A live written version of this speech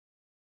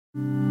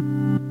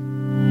Welcome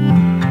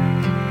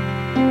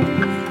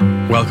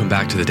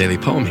back to the Daily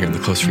Poem here in the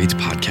Close Reads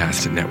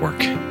Podcast Network.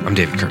 I'm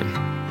David Curtin.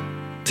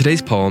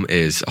 Today's poem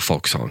is a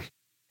folk song.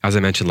 As I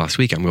mentioned last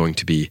week, I'm going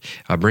to be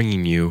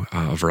bringing you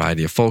a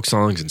variety of folk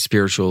songs and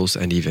spirituals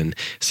and even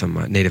some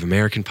Native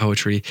American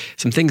poetry,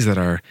 some things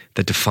that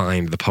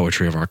define the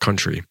poetry of our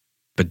country,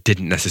 but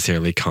didn't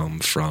necessarily come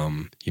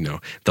from,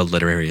 the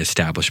literary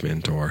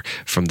establishment or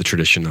from the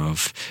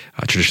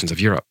traditions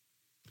of Europe,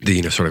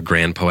 the, sort of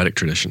grand poetic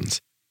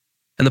traditions.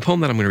 And the poem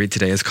that I'm going to read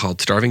today is called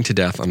Starving to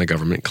Death on a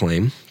Government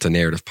Claim. It's a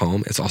narrative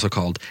poem. It's also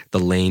called The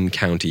Lane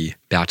County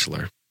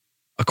Bachelor.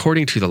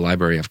 According to the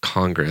Library of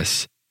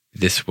Congress,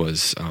 this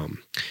was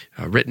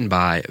written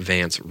by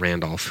Vance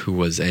Randolph, who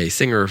was a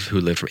singer who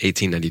lived from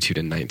 1892 to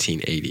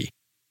 1980.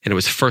 And it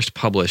was first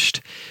published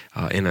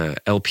in a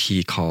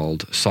LP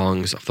called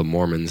Songs of the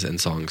Mormons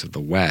and Songs of the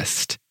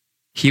West.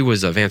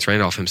 Vance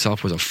Randolph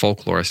himself was a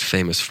folklorist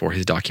famous for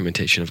his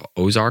documentation of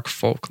Ozark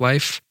folk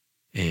life.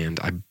 And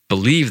I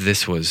believe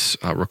this was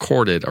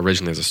recorded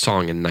originally as a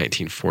song in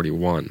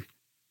 1941.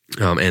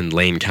 And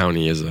Lane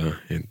County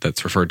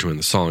that's referred to in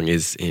the song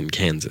is in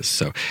Kansas.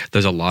 So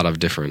there's a lot of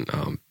different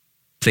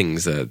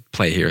things that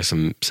play here,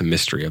 some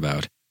mystery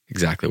about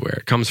exactly where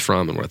it comes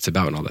from and what it's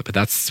about and all that. But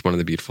that's one of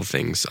the beautiful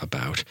things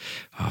about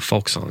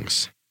folk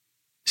songs.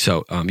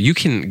 So you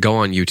can go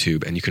on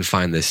YouTube and you can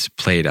find this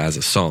played as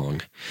a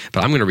song,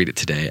 but I'm going to read it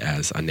today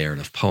as a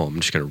narrative poem.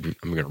 I'm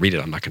going to read it.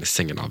 I'm not going to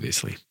sing it,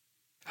 obviously.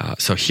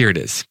 So here it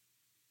is.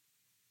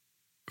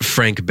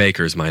 Frank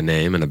Baker's my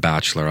name, and a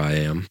bachelor I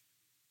am.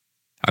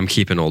 I'm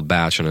keeping old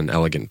Batch on an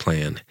elegant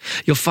plan.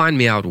 You'll find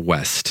me out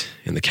west,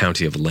 in the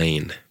county of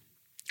Lane.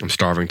 I'm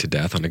starving to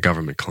death on a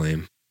government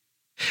claim.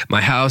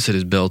 My house, it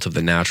is built of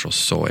the natural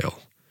soil.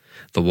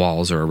 The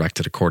walls are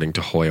erected according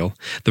to Hoyle.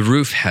 The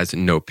roof has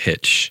no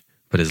pitch,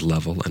 but is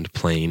level and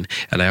plain,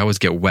 and I always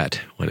get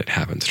wet when it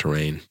happens to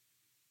rain.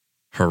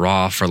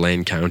 Hurrah for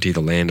Lane County,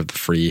 the land of the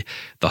free,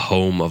 the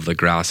home of the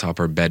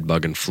grasshopper,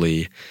 bedbug, and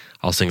flea.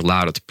 I'll sing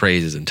loud its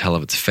praises and tell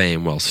of its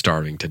fame while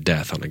starving to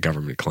death on a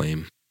government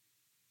claim.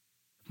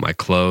 My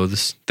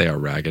clothes, they are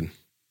ragged.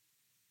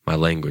 My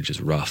language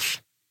is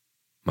rough.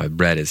 My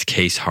bread is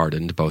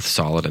case-hardened, both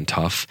solid and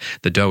tough.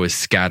 The dough is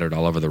scattered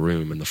all over the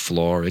room, and the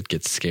floor, it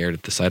gets scared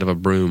at the sight of a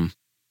broom.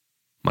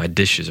 My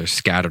dishes are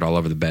scattered all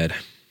over the bed.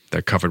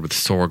 They're covered with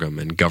sorghum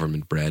and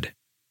government bread.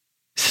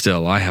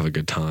 Still, I have a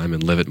good time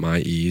and live at my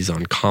ease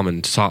on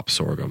common sop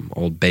sorghum,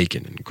 old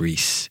bacon, and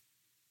grease.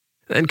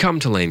 Then come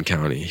to Lane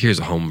County. Here's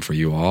a home for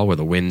you all, where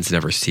the winds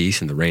never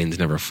cease and the rains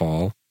never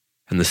fall,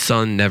 and the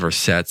sun never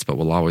sets but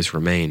will always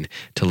remain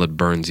till it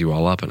burns you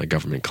all up in a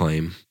government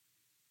claim.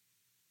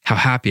 How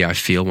happy I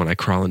feel when I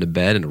crawl into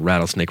bed and a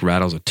rattlesnake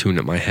rattles a tune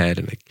at my head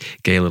and a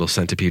gay little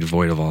centipede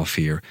void of all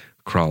fear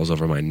crawls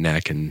over my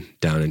neck and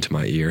down into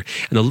my ear,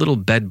 and the little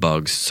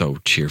bedbugs, so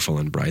cheerful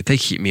and bright, they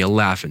keep me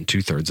a-laughing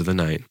 2/3 of the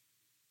night.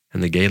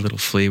 And the gay little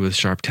flea with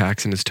sharp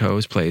tacks in his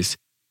toes plays,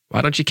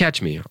 "Why don't you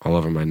catch me?" all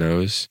over my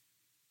nose.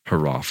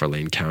 Hurrah for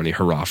Lane County,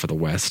 hurrah for the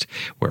West,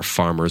 where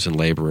farmers and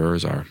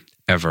laborers are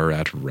ever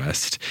at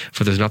rest,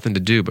 for there's nothing to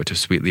do but to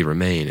sweetly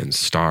remain and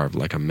starve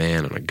like a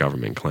man on a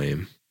government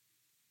claim.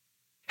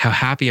 How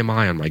happy am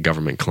I on my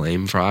government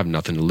claim, for I've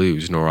nothing to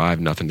lose, nor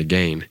I've nothing to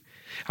gain.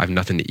 I've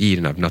nothing to eat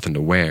and I've nothing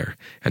to wear,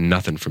 and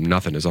nothing from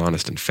nothing is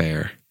honest and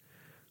fair.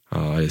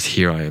 It is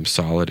here I am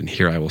solid, and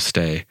here I will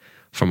stay,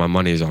 for my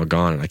money is all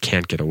gone and I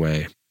can't get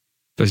away.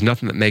 There's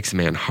nothing that makes a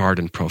man hard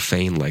and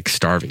profane like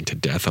starving to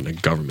death on a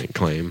government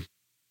claim.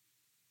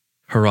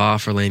 Hurrah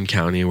for Lane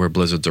County, where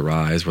blizzards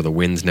arise, where the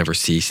winds never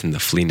cease and the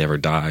flea never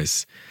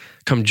dies.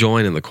 Come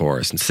join in the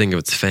chorus and sing of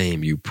its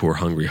fame, you poor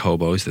hungry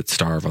hobos that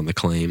starve on the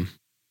claim.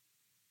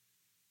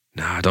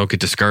 Nah, don't get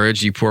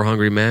discouraged, you poor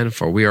hungry men,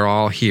 for we are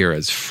all here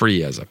as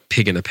free as a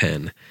pig in a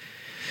pen.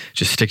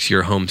 Just stick to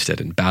your homestead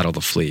and battle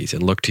the fleas,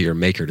 and look to your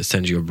maker to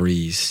send you a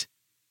breeze.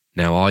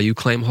 Now all you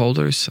claim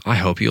holders, I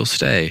hope you'll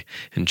stay,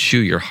 and chew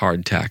your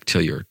hardtack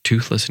till you're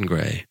toothless and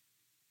gray.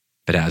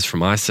 But as for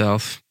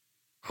myself,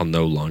 I'll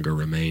no longer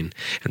remain,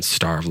 and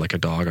starve like a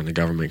dog on a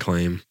government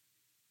claim.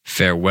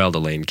 Farewell to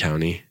Lane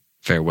County,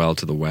 farewell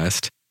to the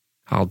West.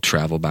 I'll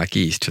travel back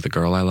east to the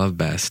girl I love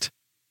best.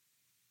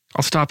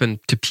 I'll stop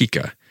in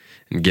Topeka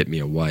and get me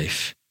a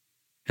wife,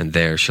 and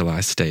there shall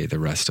I stay the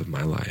rest of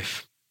my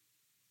life.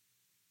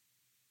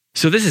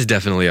 So this is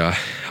definitely a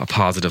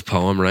positive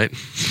poem, right?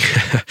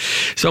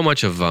 So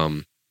much of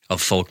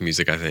folk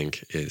music, I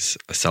think, is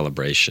a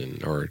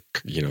celebration, or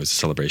it's a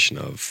celebration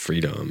of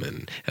freedom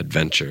and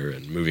adventure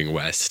and moving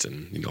west,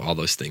 and all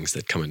those things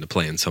that come into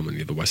play in so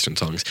many of the Western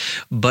songs.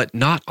 But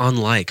not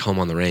unlike Home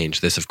on the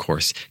Range, this, of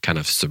course, kind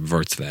of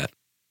subverts that.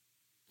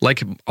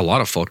 Like a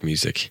lot of folk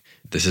music,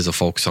 this is a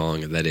folk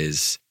song that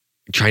is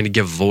trying to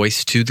give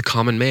voice to the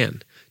common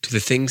man, to the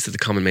things that the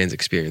common man's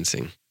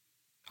experiencing.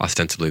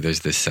 Ostensibly,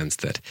 there's this sense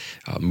that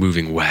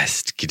moving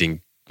west,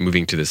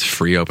 moving to this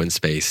free open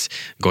space,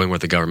 going where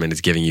the government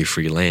is giving you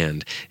free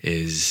land,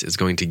 is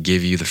going to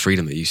give you the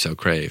freedom that you so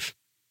crave.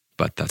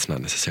 But that's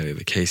not necessarily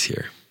the case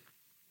here.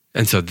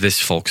 And so this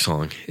folk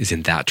song is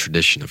in that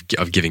tradition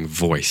of giving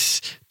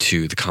voice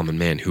to the common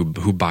man who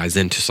buys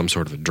into some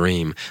sort of a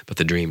dream, but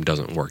the dream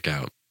doesn't work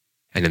out.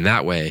 And in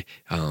that way,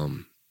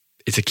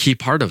 it's a key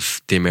part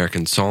of the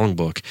American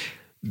songbook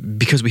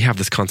because we have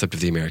this concept of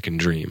the American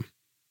dream.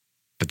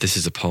 But this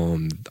is a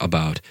poem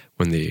about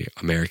when the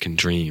American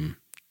dream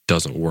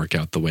doesn't work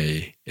out the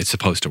way it's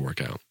supposed to work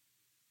out.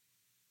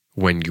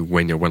 When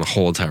a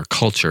whole entire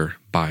culture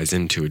buys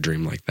into a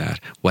dream like that,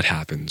 what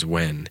happens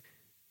when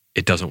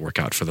it doesn't work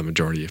out for the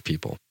majority of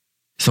people?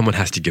 Someone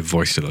has to give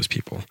voice to those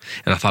people.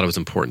 And I thought it was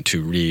important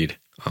to read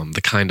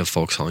the kind of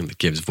folk song that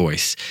gives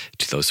voice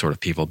to those sort of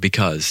people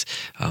because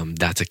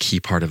that's a key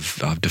part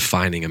of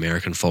defining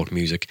American folk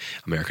music,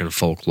 American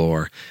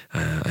folklore,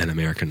 and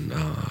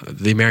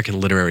the American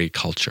literary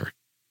culture.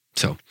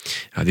 So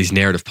these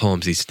narrative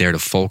poems, these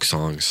narrative folk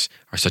songs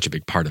are such a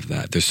big part of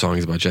that. There's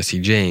songs about Jesse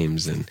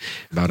James and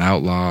about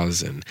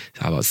outlaws and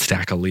about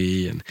Stack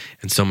Lee and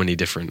so many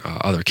different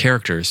other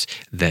characters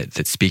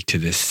that speak to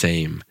this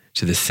same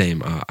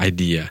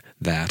idea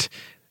that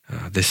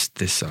this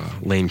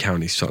Lane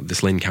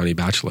County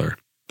Bachelor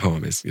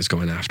poem is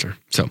going after.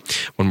 So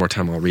one more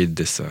time, I'll read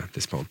this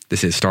poem.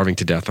 This is Starving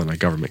to Death on a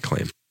Government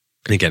Claim.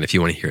 And again, if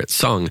you want to hear it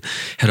sung,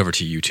 head over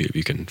to YouTube.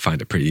 You can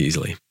find it pretty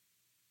easily.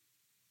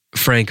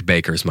 Frank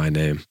Baker's my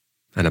name,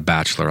 and a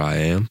bachelor I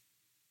am.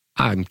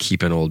 I'm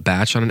keeping old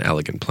Batch on an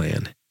elegant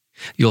plan.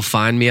 You'll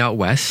find me out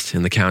west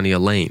in the county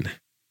of Lane.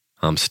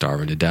 I'm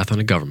starving to death on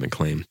a government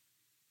claim.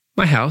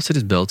 My house, it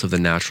is built of the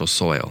natural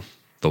soil.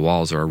 The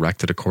walls are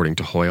erected according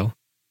to Hoyle.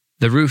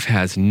 The roof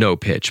has no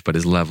pitch but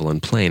is level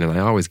and plain, and I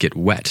always get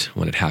wet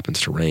when it happens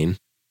to rain.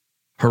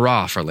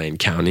 Hurrah for Lane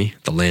County,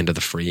 the land of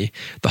the free,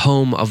 the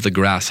home of the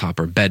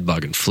grasshopper,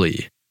 bedbug, and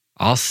flea.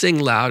 I'll sing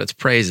loud its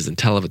praises and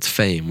tell of its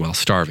fame while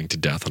starving to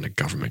death on a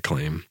government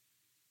claim.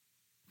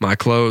 My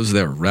clothes,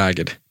 they're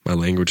ragged. My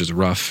language is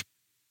rough.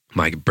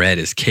 My bread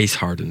is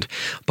case-hardened,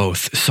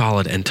 both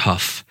solid and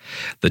tough.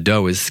 The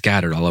dough is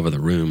scattered all over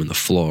the room and the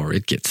floor.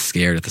 It gets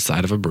scared at the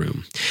sight of a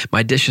broom.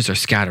 My dishes are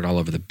scattered all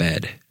over the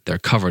bed. They're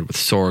covered with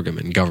sorghum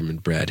and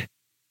government bread.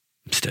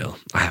 Still,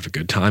 I have a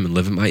good time and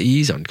live at my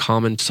ease on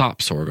common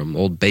sop sorghum,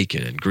 old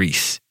bacon, and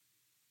grease.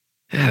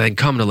 Then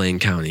come to Lane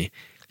County.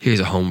 Here's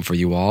a home for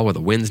you all where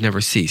the winds never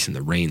cease and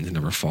the rains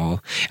never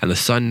fall, and the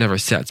sun never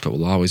sets but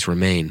will always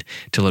remain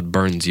till it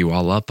burns you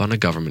all up on a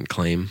government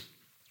claim.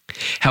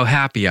 How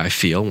happy I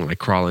feel when I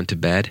crawl into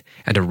bed,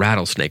 and a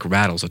rattlesnake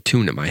rattles a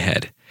tune at my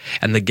head,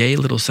 and the gay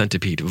little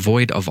centipede,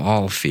 void of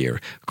all fear,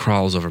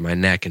 crawls over my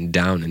neck and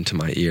down into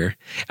my ear,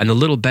 and the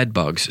little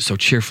bedbugs, so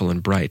cheerful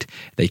and bright,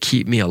 they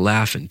keep me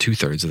a-laughin'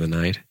 2/3 of the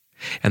night,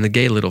 and the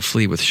gay little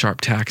flea with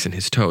sharp tacks in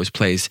his toes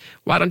plays,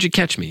 "Why don't you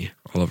catch me?"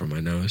 all over my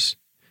nose.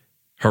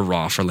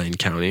 Hurrah for Lane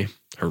County,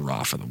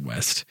 hurrah for the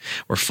West,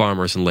 where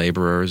farmers and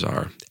laborers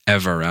are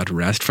ever at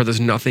rest, for there's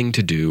nothing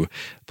to do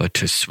but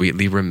to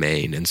sweetly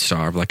remain and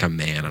starve like a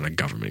man on a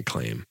government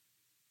claim.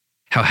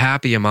 How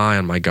happy am I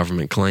on my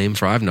government claim,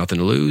 for I've nothing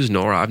to lose,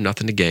 nor I've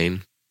nothing to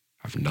gain.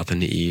 I've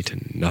nothing to eat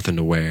and nothing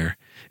to wear,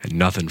 and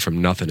nothing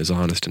from nothing is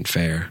honest and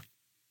fair.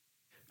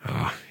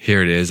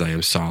 Here it is, I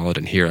am solid,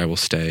 and here I will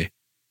stay,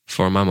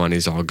 for my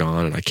money's all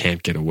gone and I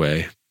can't get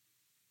away.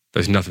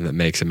 There's nothing that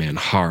makes a man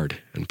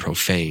hard and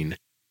profane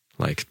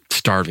like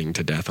starving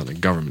to death on a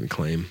government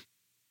claim.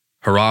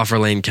 Hurrah for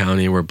Lane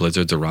County, where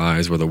blizzards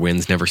arise, where the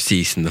winds never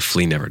cease and the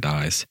flea never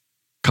dies.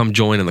 Come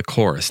join in the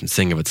chorus and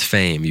sing of its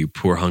fame, you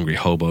poor hungry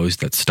hobos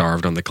that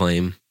starved on the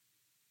claim.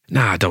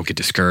 Nah, don't get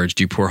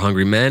discouraged, you poor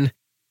hungry men,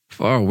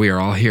 for we are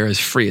all here as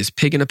free as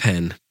pig in a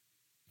pen.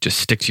 Just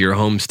stick to your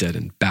homestead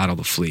and battle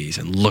the fleas,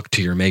 and look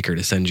to your maker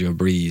to send you a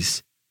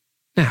breeze.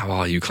 Now,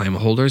 all you claim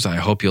holders, I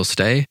hope you'll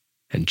stay,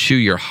 and chew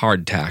your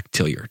hardtack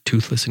till you're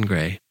toothless and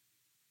gray.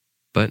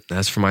 But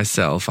as for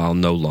myself, I'll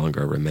no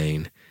longer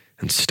remain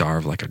and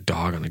starve like a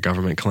dog on a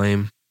government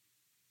claim.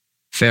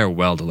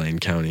 Farewell to Lane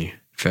County,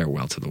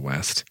 farewell to the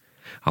West.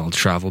 I'll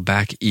travel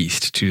back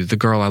east to the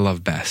girl I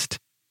love best.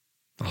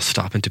 I'll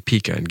stop in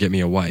Topeka and get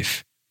me a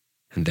wife,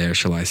 and there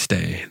shall I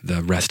stay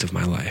the rest of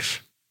my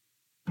life.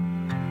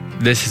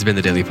 This has been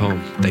The Daily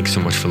Poem. Thanks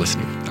so much for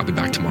listening. I'll be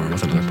back tomorrow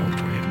with another poem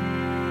for you.